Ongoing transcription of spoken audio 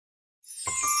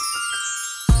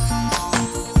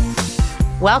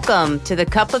Welcome to the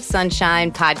Cup of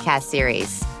Sunshine podcast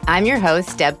series. I'm your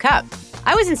host, Deb Cup.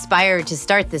 I was inspired to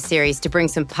start this series to bring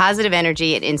some positive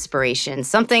energy and inspiration,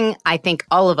 something I think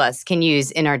all of us can use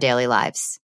in our daily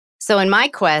lives. So in my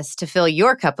quest to fill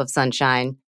your cup of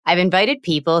sunshine, I've invited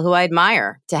people who I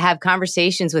admire to have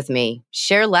conversations with me,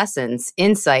 share lessons,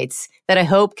 insights that I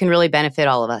hope can really benefit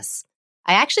all of us.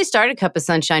 I actually started Cup of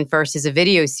Sunshine first as a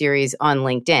video series on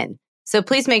LinkedIn. So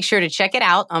please make sure to check it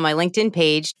out on my LinkedIn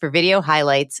page for video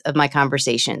highlights of my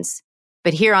conversations.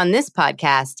 But here on this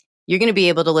podcast, you're going to be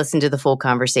able to listen to the full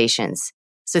conversations.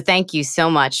 So thank you so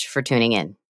much for tuning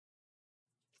in.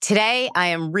 Today, I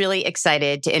am really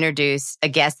excited to introduce a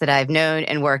guest that I've known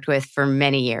and worked with for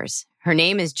many years. Her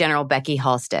name is General Becky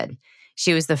Halstead.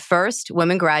 She was the first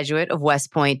woman graduate of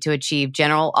West Point to achieve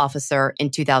general officer in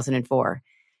 2004.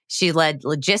 She led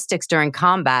logistics during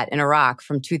combat in Iraq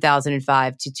from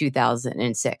 2005 to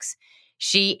 2006.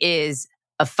 She is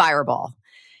a fireball.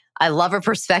 I love her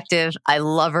perspective. I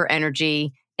love her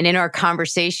energy. And in our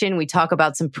conversation, we talk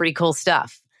about some pretty cool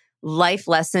stuff. Life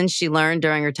lessons she learned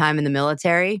during her time in the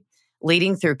military,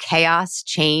 leading through chaos,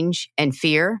 change, and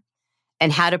fear,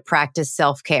 and how to practice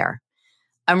self-care.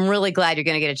 I'm really glad you're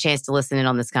going to get a chance to listen in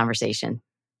on this conversation.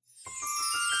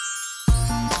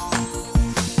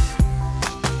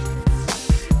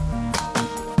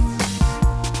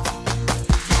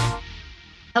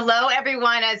 Hello,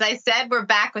 everyone. As I said, we're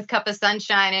back with Cup of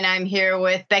Sunshine, and I'm here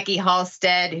with Becky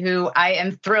Halstead, who I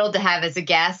am thrilled to have as a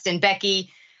guest. And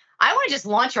Becky, I want to just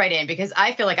launch right in because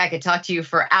I feel like I could talk to you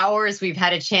for hours. We've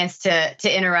had a chance to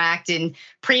interact in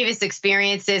previous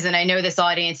experiences, and I know this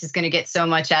audience is going to get so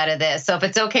much out of this. So if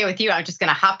it's okay with you, I'm just going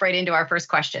to hop right into our first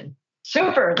question.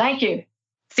 Super. Thank you.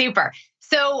 Super.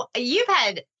 So you've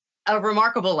had a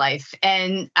remarkable life,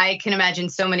 and I can imagine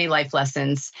so many life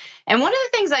lessons. And one of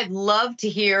the things I'd love to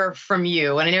hear from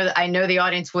you, and I know the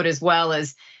audience would as well,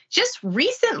 is just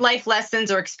recent life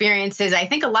lessons or experiences. I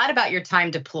think a lot about your time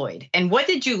deployed and what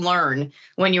did you learn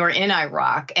when you were in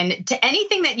Iraq, and to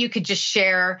anything that you could just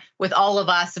share with all of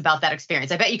us about that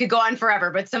experience. I bet you could go on forever,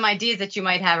 but some ideas that you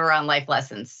might have around life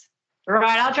lessons.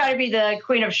 Right. I'll try to be the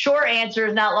queen of short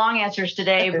answers, not long answers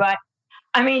today. But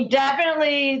I mean,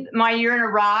 definitely my year in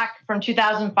Iraq from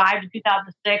 2005 to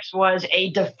 2006 was a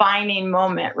defining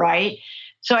moment, right?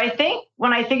 So I think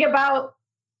when I think about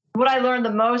what I learned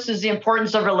the most is the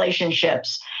importance of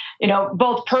relationships,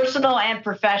 both personal and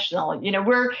professional.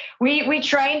 We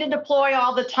train to deploy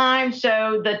all the time.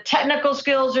 So the technical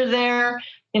skills are there.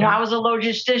 I was a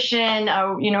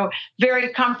logistician,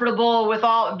 very comfortable with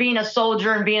all being a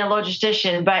soldier and being a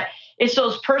logistician, but it's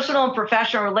those personal and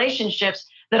professional relationships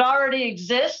that already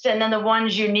exist, and then the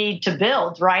ones you need to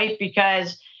build, right?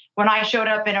 Because when I showed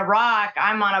up in Iraq,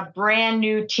 I'm on a brand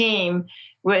new team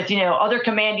with, other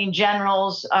commanding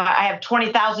generals. I have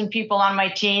 20,000 people on my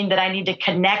team that I need to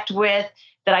connect with,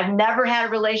 that I've never had a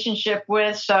relationship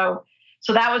with. So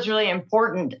that was really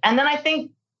important. And then I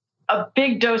think a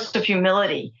big dose of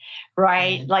humility,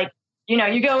 right? Like,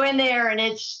 you go in there and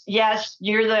it's, yes,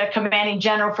 you're the commanding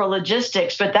general for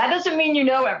logistics, but that doesn't mean you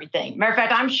know everything. Matter of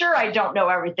fact, I'm sure I don't know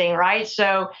everything, right?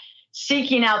 So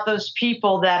seeking out those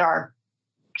people that are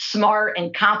smart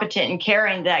and competent and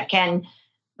caring that can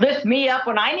lift me up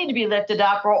when I need to be lifted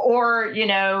up or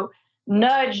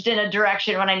nudged in a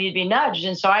direction when I need to be nudged.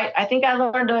 And so I think I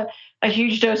learned a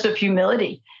huge dose of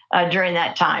humility during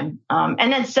that time.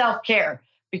 And then self-care,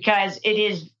 because it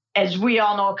is, as we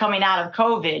all know, coming out of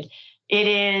COVID, it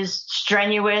is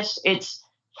strenuous. It's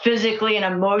physically and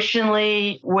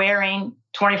emotionally wearing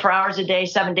 24 hours a day,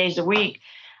 7 days a week.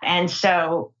 And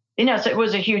so, so it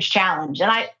was a huge challenge. And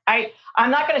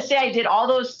I'm not going to say I did all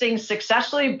those things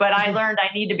successfully, but I learned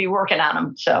I need to be working on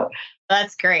them. So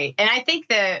that's great. And I think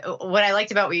what I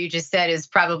liked about what you just said is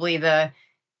probably the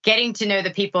getting to know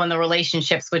the people and the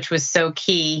relationships, which was so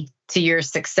key to your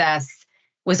success,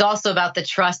 was also about the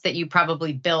trust that you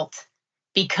probably built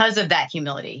because of that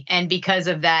humility and because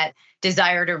of that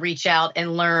desire to reach out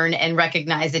and learn and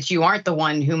recognize that you aren't the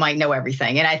one who might know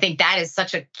everything. And I think that is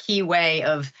such a key way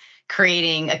of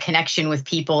creating a connection with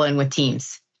people and with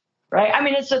teams. Right. I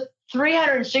mean, it's a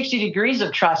 360 degrees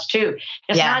of trust too.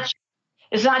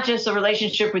 It's not just a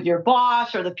relationship with your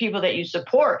boss or the people that you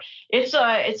support. It's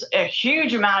a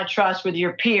huge amount of trust with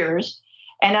your peers.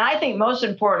 And I think most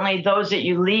importantly, those that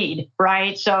you lead,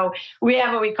 right? So we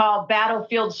have what we call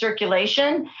battlefield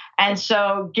circulation. And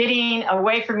so getting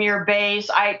away from your base,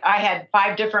 I had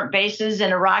 5 different bases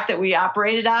in Iraq that we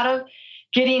operated out of.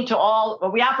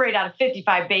 We operated out of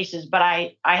 55 bases, but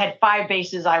I had 5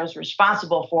 bases I was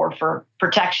responsible for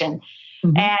protection.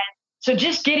 Mm-hmm. And so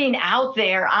just getting out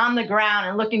there on the ground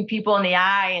and looking people in the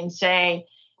eye and say,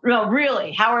 well,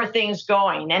 really, how are things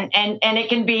going? And it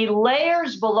can be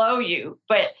layers below you,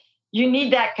 but you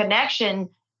need that connection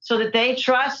so that they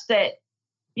trust that,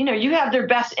 you have their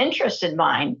best interests in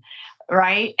mind,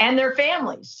 right? And their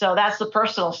families. So that's the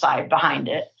personal side behind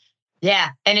it. Yeah.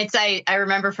 And I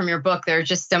remember from your book, there are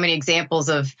just so many examples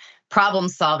of problem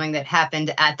solving that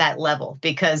happened at that level,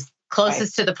 because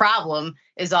closest to the problem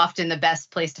is often the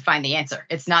best place to find the answer.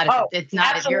 It's not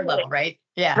at your level, right?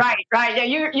 Yeah. Right. Yeah,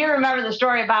 you remember the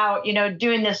story about,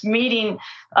 doing this meeting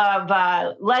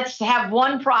of let's have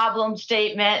one problem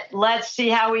statement. Let's see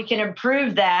how we can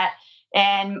improve that.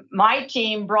 And my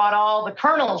team brought all the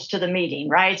colonels to the meeting,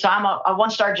 right? So I'm a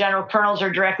one-star general. Colonels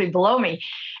are directly below me.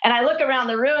 And I look around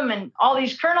the room and all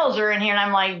these colonels are in here. And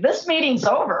I'm like, this meeting's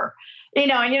over. And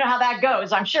you know how that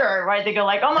goes, I'm sure, right? They go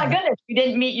like, oh my goodness, you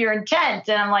didn't meet your intent.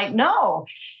 And I'm like, no,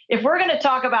 if we're going to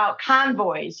talk about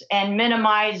convoys and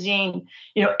minimizing,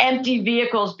 empty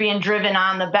vehicles being driven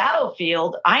on the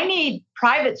battlefield, I need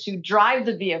privates who drive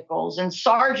the vehicles and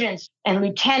sergeants and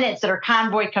lieutenants that are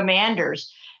convoy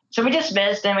commanders. So we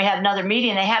dismissed and we had another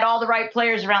meeting. They had all the right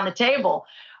players around the table.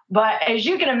 But as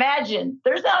you can imagine,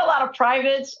 there's not a lot of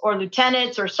privates or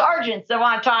lieutenants or sergeants that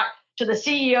want to talk to the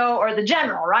CEO or the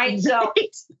general, right? So,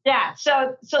 yeah.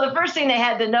 So the first thing they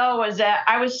had to know was that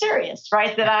I was serious,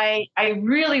 right? That I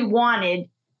really wanted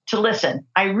to listen.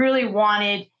 I really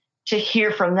wanted to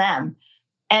hear from them.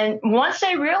 And once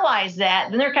they realized that,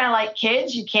 then they're kind of like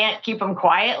kids. You can't keep them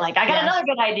quiet. Like, I got another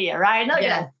good idea, right? Another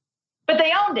good idea. But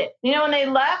they owned it. When they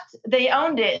left, they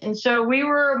owned it. And so we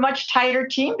were a much tighter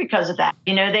team because of that.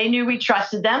 They knew we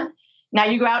trusted them. Now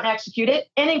you go out and execute it.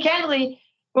 And then candidly,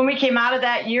 when we came out of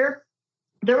that year,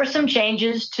 there were some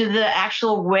changes to the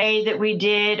actual way that we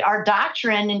did our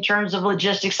doctrine in terms of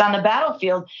logistics on the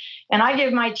battlefield. And I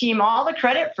give my team all the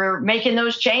credit for making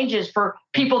those changes for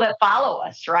people that follow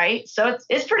us, right? So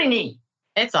it's pretty neat.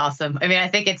 It's awesome. I mean, I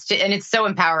think it's so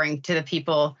empowering to the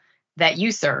people that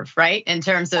you serve, right? In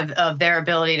terms of their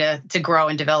ability to grow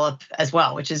and develop as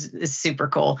well, which is super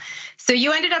cool. So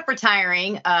you ended up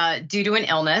retiring due to an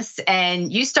illness,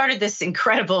 and you started this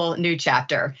incredible new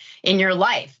chapter in your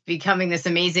life, becoming this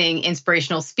amazing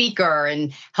inspirational speaker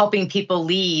and helping people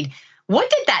lead. What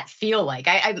did that feel like?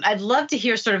 I'd love to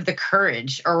hear sort of the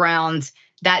courage around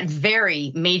that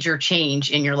very major change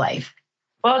in your life.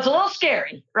 Well, it's a little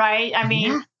scary, right? I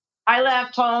mean, I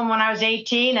left home when I was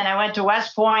 18 and I went to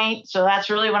West Point. So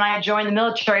that's really when I joined the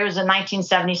military. It was in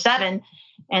 1977.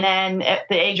 And then at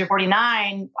the age of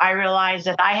 49, I realized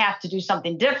that I have to do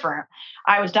something different.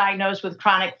 I was diagnosed with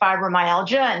chronic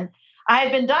fibromyalgia, and I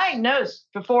had been diagnosed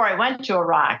before I went to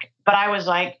Iraq, but I was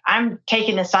like, I'm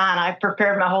taking this on. I've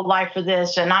prepared my whole life for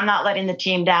this, and I'm not letting the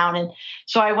team down. And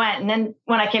so I went. And then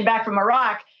when I came back from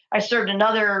Iraq, I served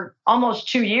another almost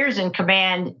 2 years in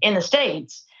command in the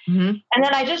States. Mm-hmm. And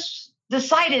then I just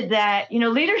decided that,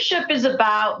 leadership is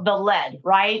about the led,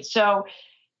 right? So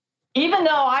even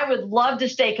though I would love to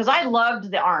stay, because I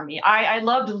loved the Army, I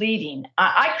loved leading.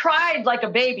 I cried like a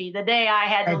baby the day I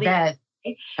had to lead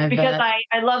because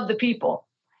I loved the people.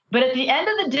 But at the end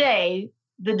of the day,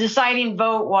 the deciding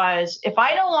vote was, if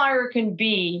I no longer can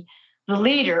be the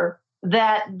leader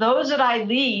that those that I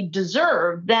lead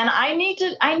deserve, then I need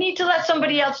to let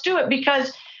somebody else do it,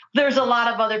 because there's a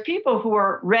lot of other people who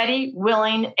are ready,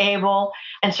 willing, able,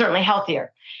 and certainly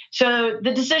healthier. So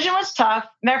the decision was tough.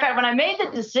 Matter of fact, when I made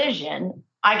the decision,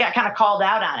 I got kind of called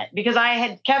out on it because I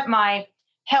had kept my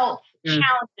health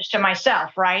challenges to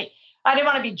myself, right? I didn't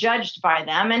want to be judged by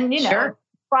them, and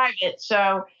private.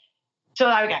 So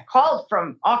I got called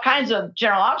from all kinds of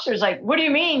general officers, like, what do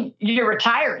you mean you're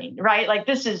retiring, right? Like,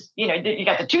 this is, you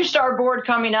got the 2-star board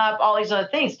coming up, all these other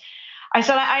things. I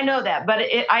said, I know that, but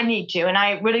I need to. And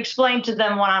I would explain to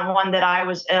them one-on-one that I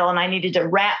was ill and I needed to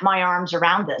wrap my arms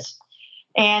around this.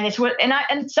 And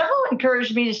and several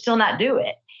encouraged me to still not do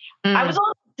it. I was a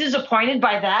little disappointed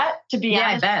by that, to be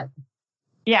honest. I bet.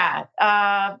 Yeah.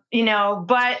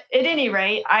 But at any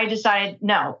rate, I decided,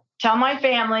 no, tell my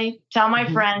family, tell my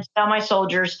friends, tell my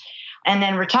soldiers, and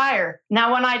then retire.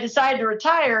 Now, when I decided to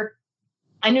retire,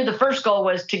 I knew the first goal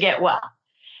was to get well.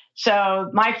 So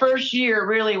my first year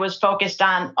really was focused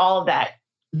on all of that.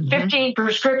 15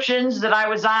 prescriptions that I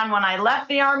was on when I left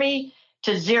the Army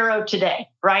to 0 today,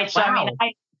 right? So, wow.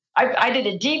 I did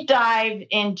a deep dive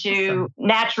into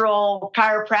natural,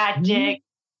 chiropractic,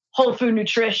 whole food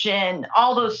nutrition,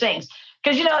 all those things.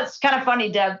 Because, it's kind of funny,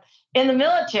 Deb, in the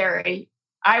military,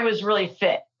 I was really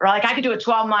fit, right? Like, I could do a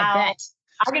 12-mile.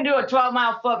 I could do a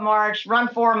 12-mile foot march, run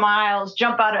 4 miles,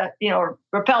 jump out of,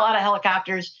 rappel out of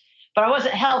helicopters, but I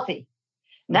wasn't healthy.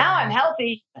 Now I'm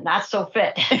healthy, but not so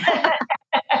fit. So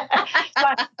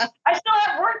I still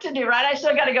have work to do, right? I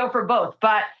still got to go for both.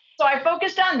 But so I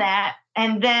focused on that.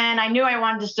 And then I knew I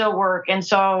wanted to still work. And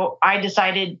so I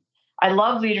decided I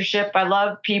love leadership. I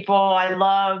love people. I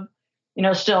love,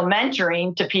 still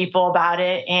mentoring to people about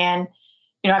it. And,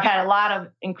 I've had a lot of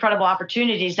incredible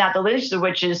opportunities, not the least of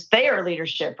which is their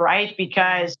leadership, right?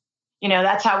 Because,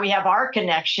 that's how we have our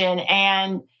connection.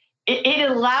 And it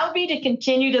allowed me to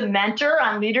continue to mentor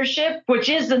on leadership, which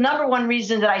is the number one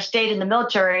reason that I stayed in the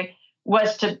military,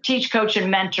 was to teach, coach,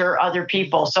 and mentor other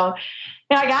people. So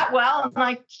I got well and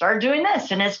I started doing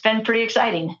this, and it's been pretty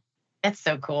exciting. That's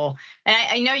so cool. And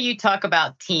I know you talk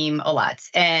about team a lot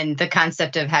and the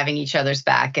concept of having each other's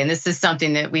back. And this is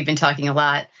something that we've been talking a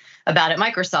lot about at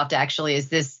Microsoft, actually, is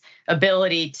this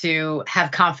ability to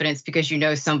have confidence because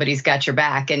somebody's got your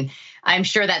back. And I'm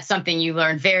sure that's something you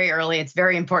learned very early. It's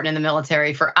very important in the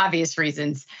military for obvious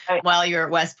reasons while you're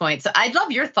at West Point. So I'd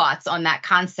love your thoughts on that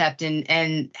concept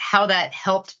and how that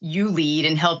helped you lead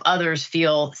and help others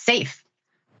feel safe.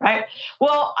 Right.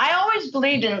 Well, I always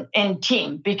believed in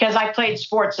team because I played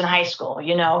sports in high school,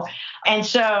 and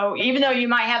so even though you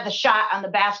might have the shot on the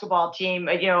basketball team,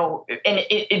 and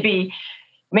it'd be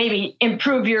maybe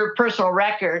improve your personal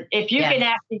record. If you can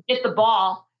actually get the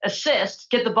ball,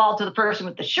 get the ball to the person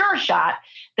with the sure shot,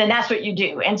 then that's what you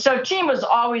do. And so team was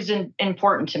always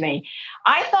important to me.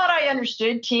 I thought I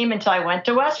understood team until I went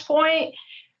to West Point,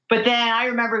 but then I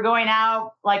remember going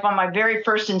out like on my very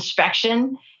first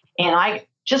inspection, and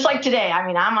just like today,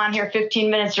 I'm on here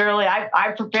 15 minutes early.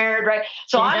 I prepared, right?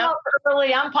 So I'm up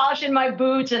early, I'm polishing my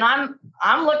boots, and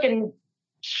I'm looking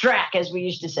strack, as we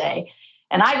used to say.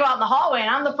 And I go out in the hallway, and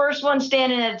I'm the first one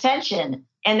standing at attention.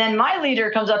 And then my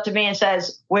leader comes up to me and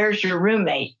says, "Where's your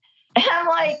roommate?" And I'm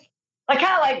like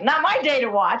not my day to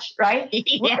watch, right?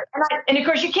 Yeah. And of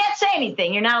course, you can't say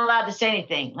anything. You're not allowed to say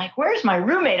anything. Like, where's my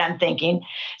roommate? I'm thinking.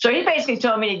 So he basically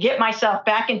told me to get myself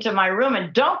back into my room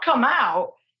and don't come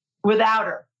out without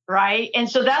her, right? And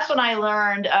so that's when I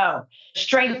learned,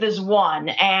 strength is one,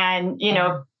 and,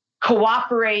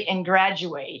 cooperate and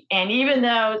graduate. And and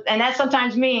that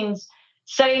sometimes means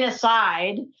setting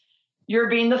aside you're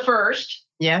being the first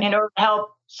in order to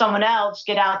help someone else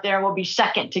get out there, we'll be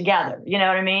second together. You know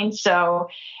what I mean? So,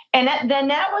 and then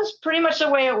that was pretty much the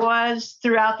way it was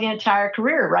throughout the entire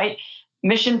career, right?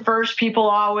 Mission first, people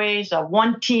always,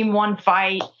 one team, one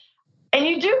fight. And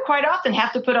you do quite often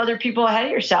have to put other people ahead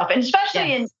of yourself. And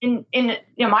especially in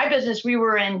my business, we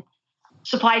were in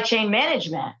supply chain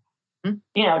management.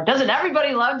 Mm-hmm. Doesn't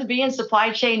everybody love to be in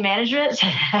supply chain management?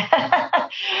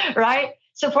 Right?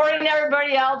 Supporting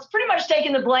everybody else, pretty much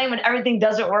taking the blame when everything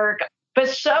doesn't work. But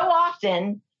so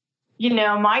often,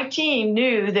 my team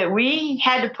knew that we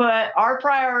had to put our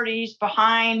priorities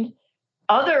behind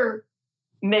other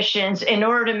missions in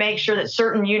order to make sure that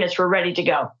certain units were ready to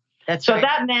go.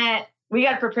 That meant we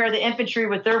got to prepare the infantry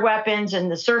with their weapons and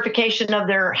the certification of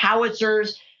their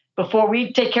howitzers before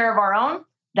we take care of our own.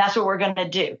 That's what we're going to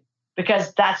do,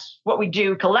 because that's what we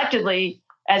do collectively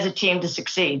as a team to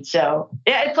succeed. So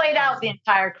it played out the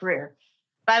entire career.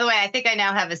 By the way, I think I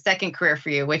now have a second career for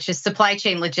you, which is supply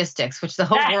chain logistics, which the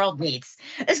whole world needs.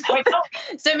 So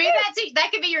maybe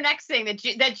that could be your next thing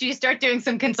that you start doing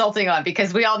some consulting on,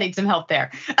 because we all need some help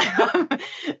there.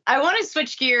 I want to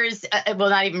switch gears.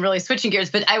 Well, not even really switching gears,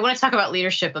 but I want to talk about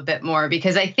leadership a bit more,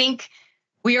 because I think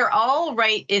we are all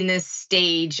right in this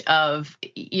stage of,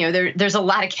 there's a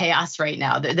lot of chaos right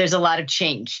now. There's a lot of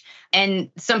change. And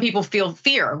some people feel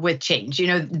fear with change,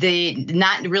 the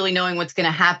not really knowing what's going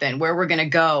to happen, where we're going to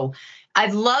go.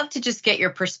 I'd love to just get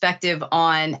your perspective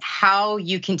on how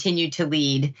you continue to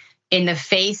lead in the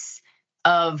face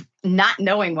of not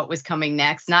knowing what was coming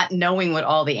next, not knowing what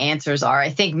all the answers are. I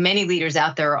think many leaders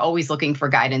out there are always looking for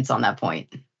guidance on that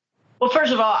point. Well,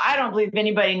 first of all, I don't believe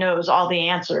anybody knows all the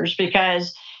answers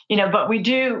because, but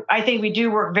I think we do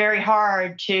work very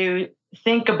hard to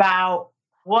think about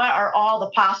what are all the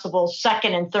possible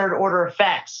second and third order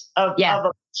effects of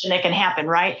a mission that can happen,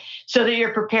 right? So that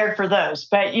you're prepared for those.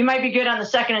 But you might be good on the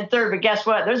second and third, but guess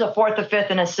what? There's a fourth, a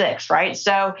fifth, and a sixth, right?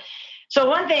 So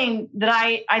one thing that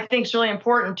I think is really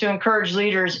important to encourage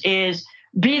leaders is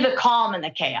be the calm in the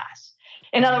chaos.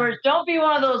 In other words, don't be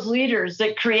one of those leaders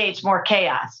that creates more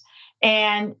chaos.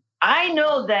 And I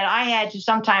know that I had to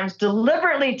sometimes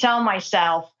deliberately tell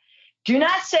myself, do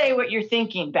not say what you're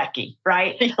thinking, Becky,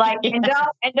 right? And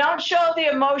don't show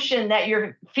the emotion that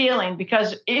you're feeling,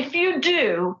 because if you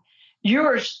do, you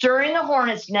are stirring the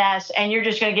hornet's nest and you're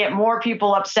just going to get more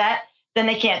people upset, then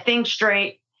they can't think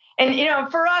straight. And,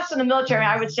 for us in the military,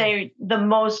 I would say the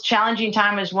most challenging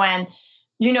time is when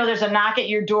there's a knock at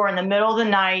your door in the middle of the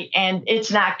night and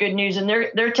it's not good news. And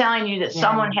they're telling you that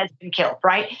someone has been killed,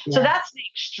 right? Yeah. So that's the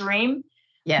extreme.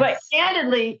 Yes. But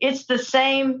candidly, it's the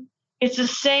same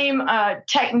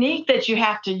technique that you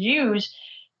have to use.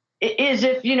 Is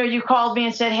if, you called me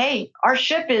and said, hey, our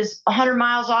ship is 100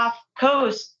 miles off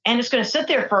coast and it's going to sit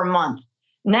there for a month.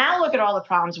 Now look at all the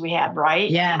problems we have, right?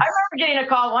 Yeah. I remember getting a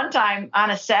call one time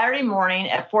on a Saturday morning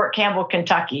at Fort Campbell,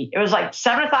 Kentucky. It was like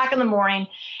 7:00 in the morning,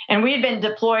 and we had been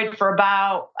deployed for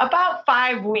about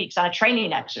 5 weeks on a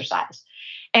training exercise.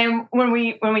 And when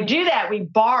we do that, we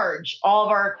barge all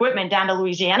of our equipment down to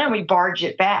Louisiana and we barge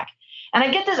it back. And I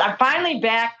get this, I'm finally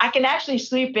back. I can actually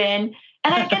sleep in,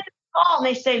 and I get this call, and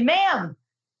they say, "Ma'am,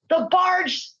 the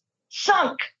barge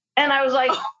sunk." And I was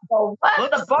like, "Oh,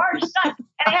 what? The barge sunk?"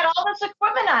 And it had all this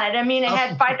equipment on it. I mean, it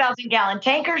had 5,000-gallon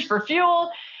tankers for fuel.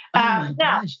 Now,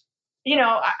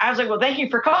 I was like, "Well, thank you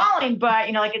for calling," but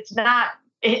it's not.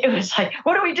 It was like,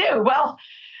 "What do we do?" Well,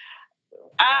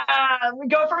 we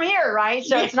go from here, right?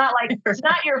 So it's not like it's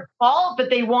not your fault, but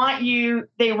they want you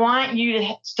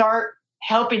to start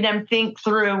helping them think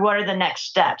through what are the next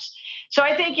steps. So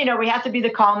I think we have to be the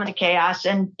calm in the chaos,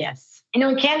 and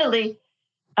and candidly.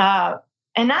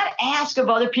 And not ask of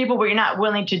other people what you're not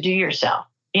willing to do yourself.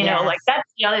 Like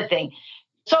that's the other thing.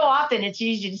 So often it's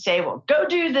easy to say, well, go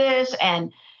do this.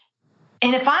 And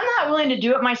if I'm not willing to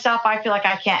do it myself, I feel like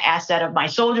I can't ask that of my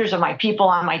soldiers or my people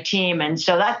on my team. And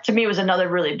so that to me was another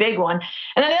really big one.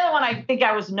 And then the other one I think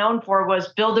I was known for was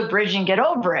build a bridge and get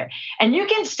over it. And you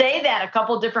can say that a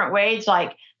couple different ways,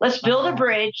 like let's build a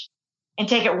bridge and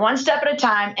take it one step at a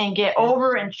time and get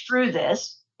over and through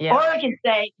this. Yeah. Or I can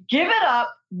say, give it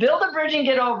up, build a bridge and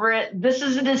get over it. This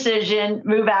is a decision,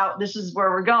 move out. This is where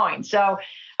we're going. So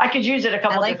I could use it a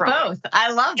couple different ways. Both.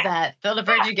 I love that. Build a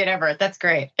bridge and get over it. That's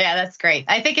great. Yeah, that's great.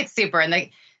 I think it's super.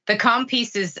 And the calm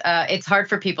piece is, it's hard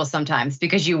for people sometimes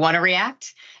because you want to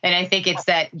react. And I think it's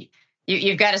that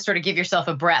you've got to sort of give yourself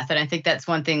a breath. And I think that's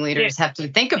one thing leaders have to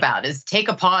think about is take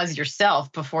a pause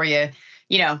yourself before you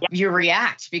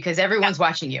react, because everyone's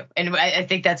watching you. And I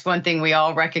think that's one thing we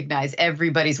all recognize.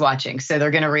 Everybody's watching. So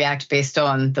they're going to react based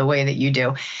on the way that you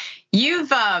do. You've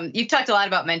talked a lot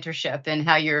about mentorship and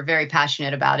how you're very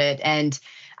passionate about it. And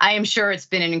I am sure it's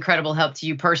been an incredible help to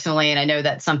you personally. And I know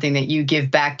that's something that you give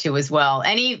back to as well.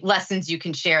 Any lessons you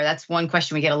can share? That's one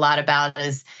question we get a lot about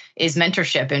is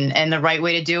mentorship and the right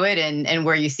way to do it and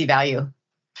where you see value.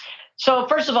 So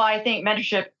first of all, I think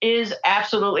mentorship is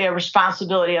absolutely a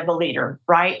responsibility of a leader,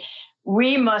 right?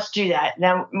 We must do that.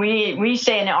 Now, we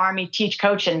say in the Army, teach,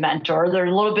 coach, and mentor. They're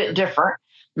a little bit different,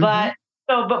 but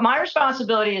my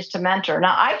responsibility is to mentor.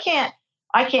 Now, I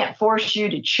can't force you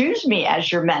to choose me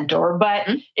as your mentor, but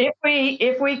if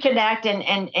we connect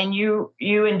and you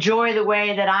enjoy the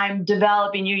way that I'm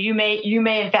developing you, you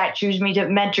may in fact choose me to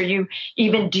mentor you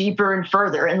even deeper and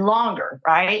further and longer,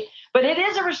 right? But it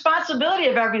is a responsibility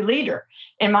of every leader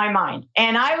in my mind.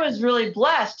 And I was really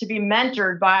blessed to be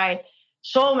mentored by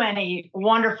so many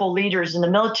wonderful leaders in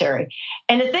the military.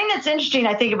 And the thing that's interesting,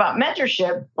 I think, about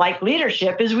mentorship, like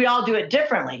leadership, is we all do it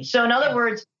differently. So in other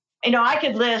words, I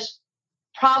could list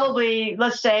probably,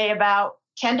 let's say, about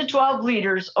 10 to 12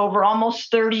 leaders over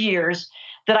almost 30 years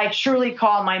that I truly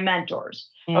call my mentors.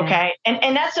 Okay.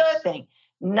 And that's the other thing.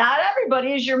 Not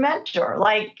everybody is your mentor.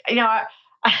 Like,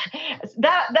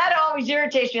 that always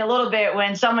irritates me a little bit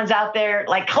when someone's out there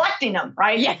like collecting them,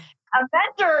 right? Yeah. A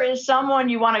mentor is someone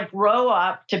you want to grow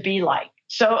up to be like.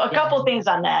 So a couple of things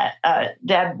on that,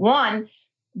 Deb. One,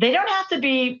 they don't have to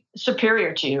be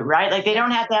superior to you, right? Like they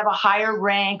don't have to have a higher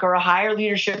rank or a higher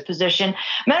leadership position.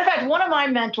 Matter of fact, one of my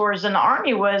mentors in the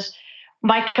Army was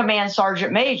my command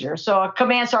sergeant major. So a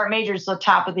command sergeant major is the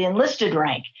top of the enlisted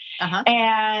rank.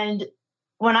 And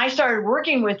when I started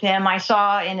working with him, I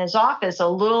saw in his office a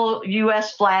little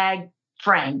U.S. flag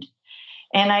framed.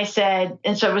 And I said,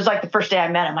 and so it was like the first day I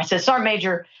met him. I said, Sergeant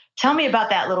Major, tell me about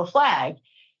that little flag.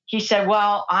 He said,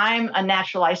 well, I'm a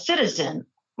naturalized citizen.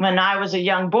 When I was a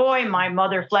young boy, my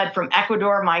mother fled from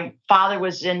Ecuador. My father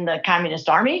was in the Communist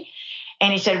Army.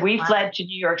 And he said, we fled to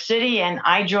New York City, and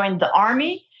I joined the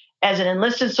Army as an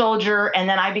enlisted soldier, and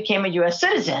then I became a U.S.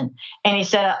 citizen. And he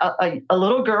said a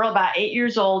little girl about 8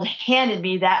 years old handed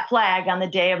me that flag on the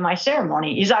day of my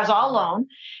ceremony. I was all alone,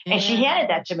 and she handed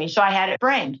that to me, so I had it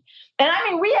framed. And I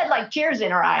mean, we had like tears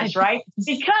in our eyes, right?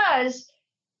 Because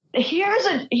here's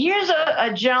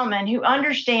a gentleman who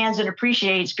understands and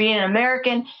appreciates being an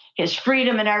American, his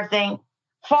freedom and everything,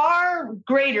 far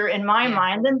greater in my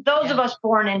mind than those of us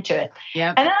born into it.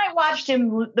 And then I watched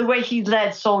him, the way he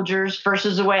led soldiers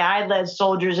versus the way I led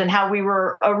soldiers, and how we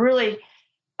were a really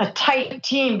a tight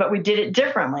team, but we did it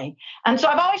differently. And so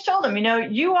I've always told them,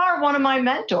 you are one of my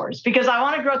mentors because I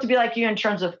want to grow up to be like you in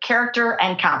terms of character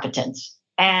and competence.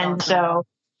 And awesome. So,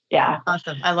 yeah.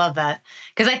 Awesome. I love that.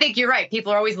 Because I think you're right.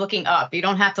 People are always looking up. You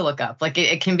don't have to look up. Like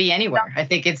it can be anywhere. I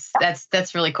think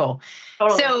that's really cool.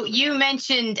 Totally. So you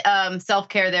mentioned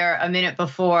self-care there a minute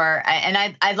before,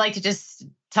 and I'd like to just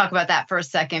talk about that for a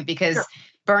second because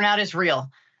burnout is real.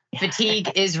 Fatigue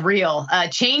is real.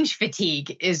 Change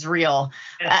fatigue is real.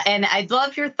 And I'd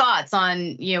love your thoughts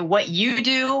on, what you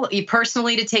do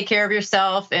personally to take care of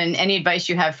yourself and any advice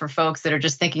you have for folks that are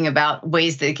just thinking about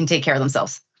ways that they can take care of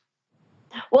themselves.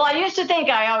 Well, I used to think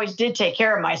I always did take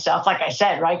care of myself, like I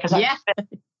said, right? Because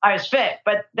I was fit.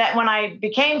 But that when I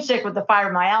became sick with the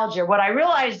fibromyalgia, what I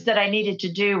realized that I needed to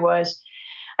do was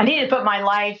I needed to put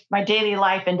my daily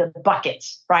life into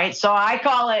buckets, right? So I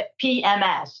call it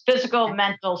PMS, physical,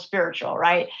 mental, spiritual,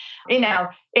 right?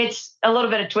 It's a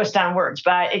little bit of twist on words,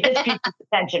 but it gets people's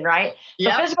attention, right?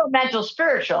 So physical, mental,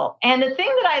 spiritual. And the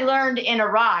thing that I learned in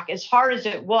Iraq, as hard as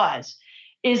it was,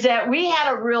 is that we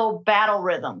had a real battle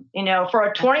rhythm. For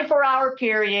a 24-hour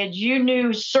period, you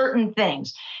knew certain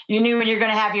things. You knew when you're going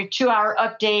to have your 2-hour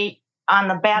update on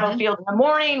the battlefield in the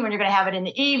morning, when you're going to have it in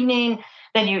the evening.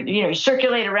 Then you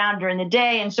circulate around during the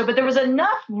day. And so, but there was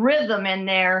enough rhythm in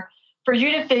there for you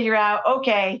to figure out,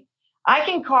 okay, I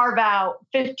can carve out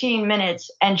 15 minutes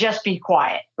and just be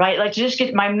quiet, right? Like just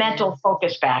get my mental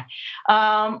focus back.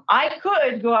 I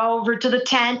could go over to the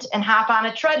tent and hop on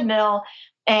a treadmill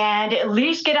and at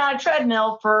least get on a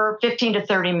treadmill for 15 to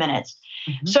 30 minutes.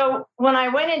 Mm-hmm. So when I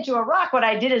went into Iraq, what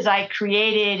I did is I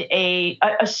created a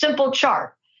simple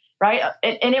chart. Right.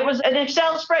 And it was an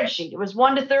Excel spreadsheet. It was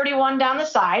 1 to 31 down the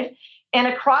side. And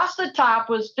across the top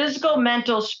was physical,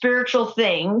 mental, spiritual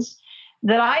things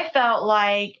that I felt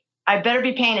like I better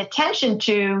be paying attention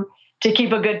to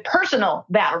keep a good personal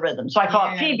battle rhythm. So I call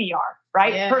it PBR,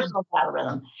 right? Yeah. Personal battle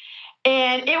rhythm.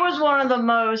 And it was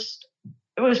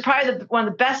probably one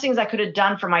of the best things I could have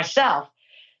done for myself.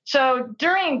 So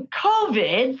during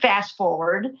COVID, fast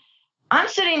forward, I'm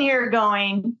sitting here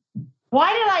going,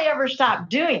 why did I ever stop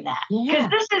doing that? Because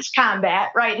this is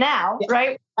combat right now,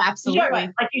 right? Absolutely.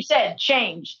 Like you said,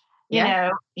 change.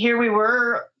 Here we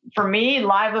were, for me,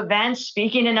 live events,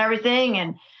 speaking and everything.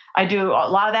 And I do a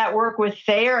lot of that work with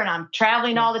Thayer and I'm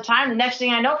traveling all the time. The next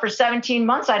thing I know, for 17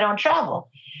 months, I don't travel.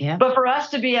 Yeah. But for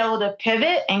us to be able to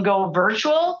pivot and go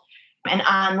virtual and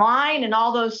online and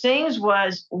all those things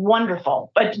was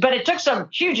wonderful. But it took some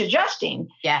huge adjusting.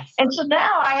 Yes. And so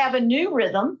now I have a new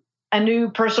rhythm, a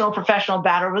new personal professional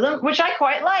battle rhythm, which I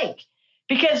quite like.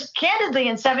 Because candidly,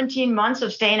 in 17 months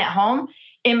of staying at home,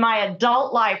 in my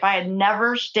adult life, I had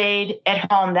never stayed at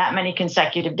home that many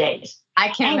consecutive days. I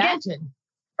can imagine.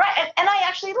 Right. And I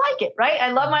actually like it, right?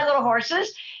 I love my little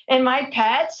horses and my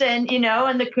pets and,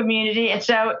 and the community. And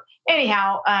so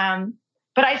anyhow,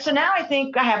 so now I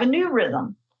think I have a new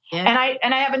rhythm. Yeah.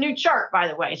 And I have a new chart, by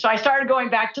the way. So I started going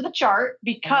back to the chart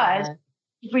because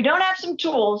if we don't have some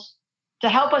tools to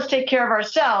help us take care of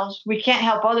ourselves, we can't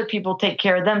help other people take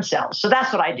care of themselves. So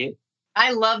that's what I do.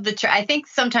 I love the chart. I think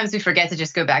sometimes we forget to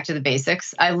just go back to the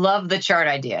basics. I love the chart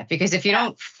idea because if you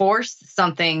don't force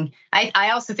something, I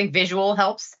also think visual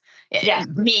helps. Yeah.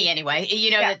 Me anyway,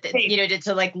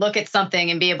 to like look at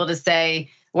something and be able to say,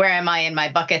 where am I in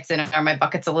my buckets? And are my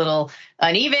buckets a little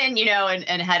uneven,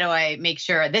 and how do I make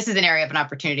sure this is an area of an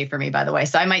opportunity for me, by the way.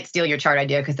 So I might steal your chart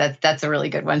idea because that's a really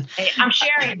good one. Hey, I'm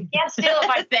sharing. You can't steal if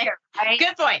I share, right?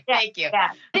 Good point. Yeah, thank you. Yeah.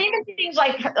 Even things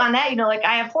like on that, like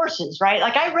I have horses, right?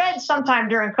 Like I read sometime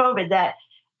during COVID that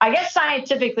I guess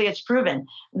scientifically it's proven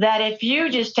that if you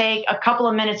just take a couple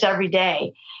of minutes every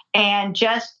day and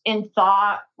just in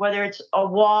thought, whether it's a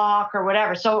walk or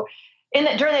whatever. So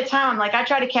during that time, like I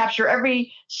try to capture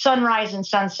every sunrise and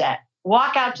sunset,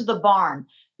 walk out to the barn,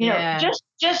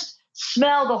 just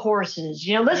smell the horses,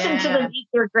 listen to them eat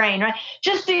their grain, right?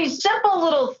 Just these simple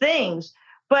little things,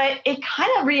 but it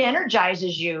kind of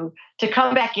re-energizes you to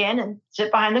come back in and sit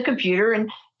behind the computer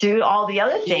and do all the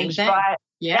other things. But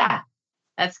yeah.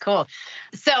 That's cool.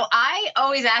 So I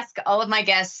always ask all of my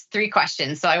guests 3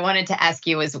 questions. So I wanted to ask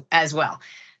you as well.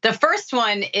 The first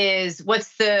one is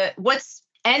what's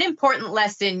an important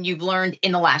lesson you've learned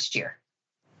in the last year?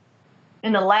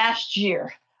 In the last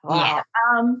year? Wow.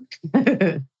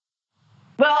 Yeah.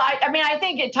 Well, I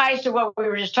think it ties to what we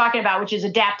were just talking about, which is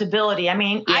adaptability. I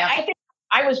think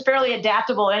I was fairly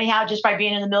adaptable anyhow, just by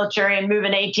being in the military and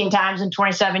moving 18 times in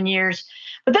 27 years.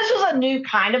 But this was a new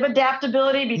kind of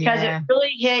adaptability because it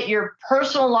really hit your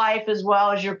personal life as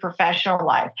well as your professional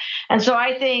life. And so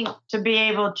I think to be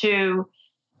able to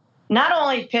not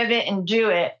only pivot and do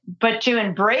it, but to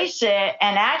embrace it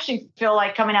and actually feel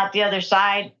like coming out the other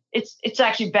side, it's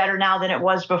actually better now than it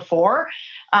was before.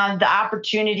 The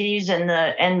opportunities and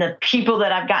the people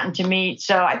that I've gotten to meet.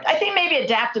 So I think maybe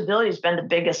adaptability has been the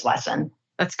biggest lesson.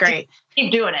 That's great.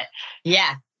 Keep doing it.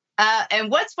 Yeah.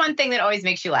 And what's one thing that always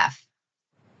makes you laugh?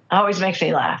 Always makes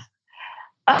me laugh.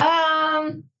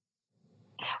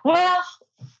 Well,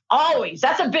 always.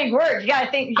 That's a big word. You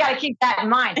got to keep that in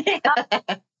mind.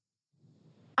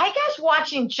 I guess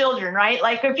watching children, right?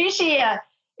 Like if you see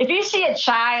a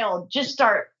child just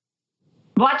start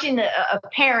watching a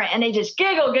parent and they just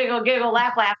giggle,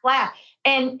 laugh,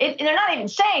 and they're not even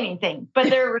saying anything, but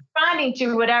they're responding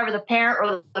to whatever the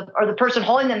parent or the person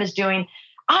holding them is doing.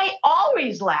 I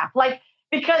always laugh, like,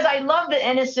 because I love the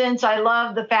innocence. I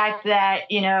love the fact that,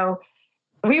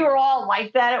 we were all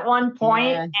like that at one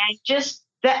point, and just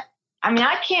that. I mean,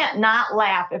 I can't not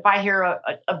laugh if I hear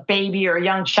a baby or a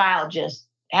young child just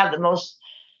have the most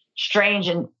strange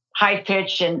and high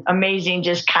pitched and amazing,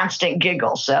 just constant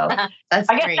giggle. So That's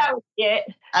I guess great. that was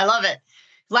it. I love it.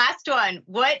 Last one.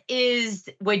 What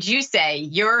would you say,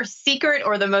 your secret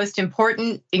or the most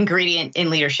important ingredient in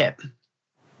leadership?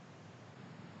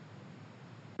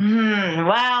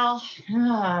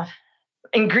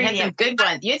 Ingredient.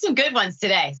 You had some good ones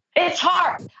today. It's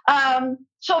hard.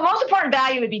 So most important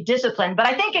value would be discipline, but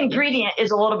I think ingredient is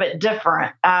a little bit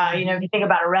different. If you think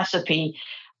about a recipe,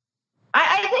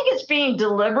 I think it's being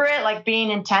deliberate, like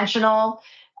being intentional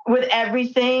with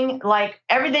everything. Like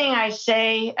everything I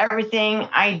say, everything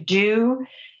I do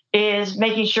is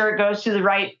making sure it goes through the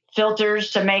right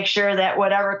filters to make sure that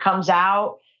whatever comes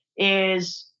out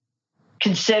is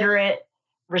considerate,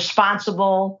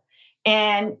 responsible.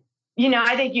 And,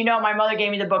 I think, my mother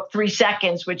gave me the book 3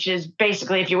 Seconds, which is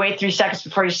basically if you wait 3 seconds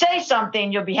before you say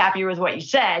something, you'll be happier with what you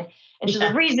said. And so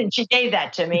the reason she gave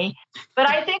that to me. But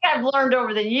I think I've learned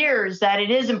over the years that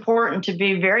it is important to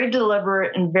be very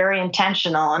deliberate and very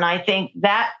intentional. And I think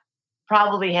that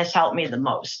probably has helped me the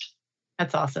most.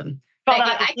 That's awesome. Becky,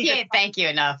 I can't thank you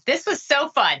enough. This was so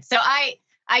fun. So I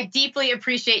deeply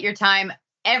appreciate your time.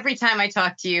 Every time I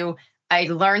talk to you, I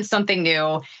learn something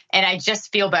new and I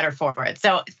just feel better for it.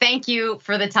 So thank you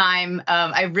for the time.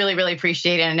 I really, really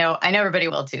appreciate it. I know everybody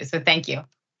will too. So thank you.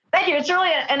 Thank you. It's really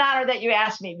an honor that you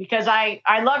asked me because I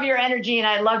love your energy and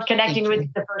I loved connecting with you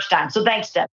the first time. So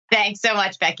thanks, Deb. Thanks so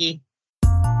much, Becky.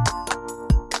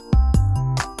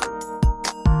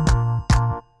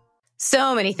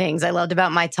 So many things I loved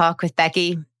about my talk with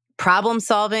Becky. Problem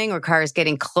solving requires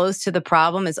getting close to the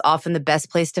problem is often the best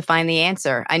place to find the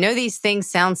answer. I know these things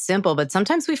sound simple, but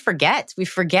sometimes we forget. We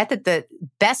forget that the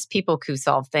best people who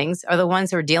solve things are the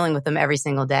ones who are dealing with them every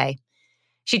single day.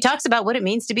 She talks about what it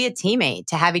means to be a teammate,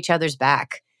 to have each other's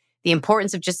back, the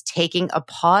importance of just taking a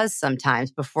pause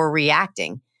sometimes before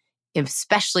reacting,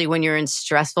 especially when you're in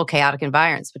stressful, chaotic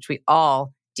environments, which we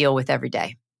all deal with every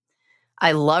day.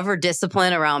 I love her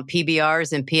discipline around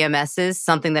PBRs and PMSs,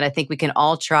 something that I think we can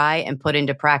all try and put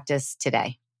into practice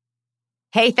today.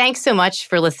 Hey, thanks so much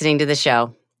for listening to the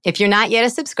show. If you're not yet a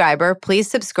subscriber, please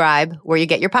subscribe where you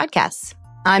get your podcasts.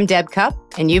 I'm Deb Cupp,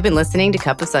 and you've been listening to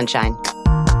Cup of Sunshine.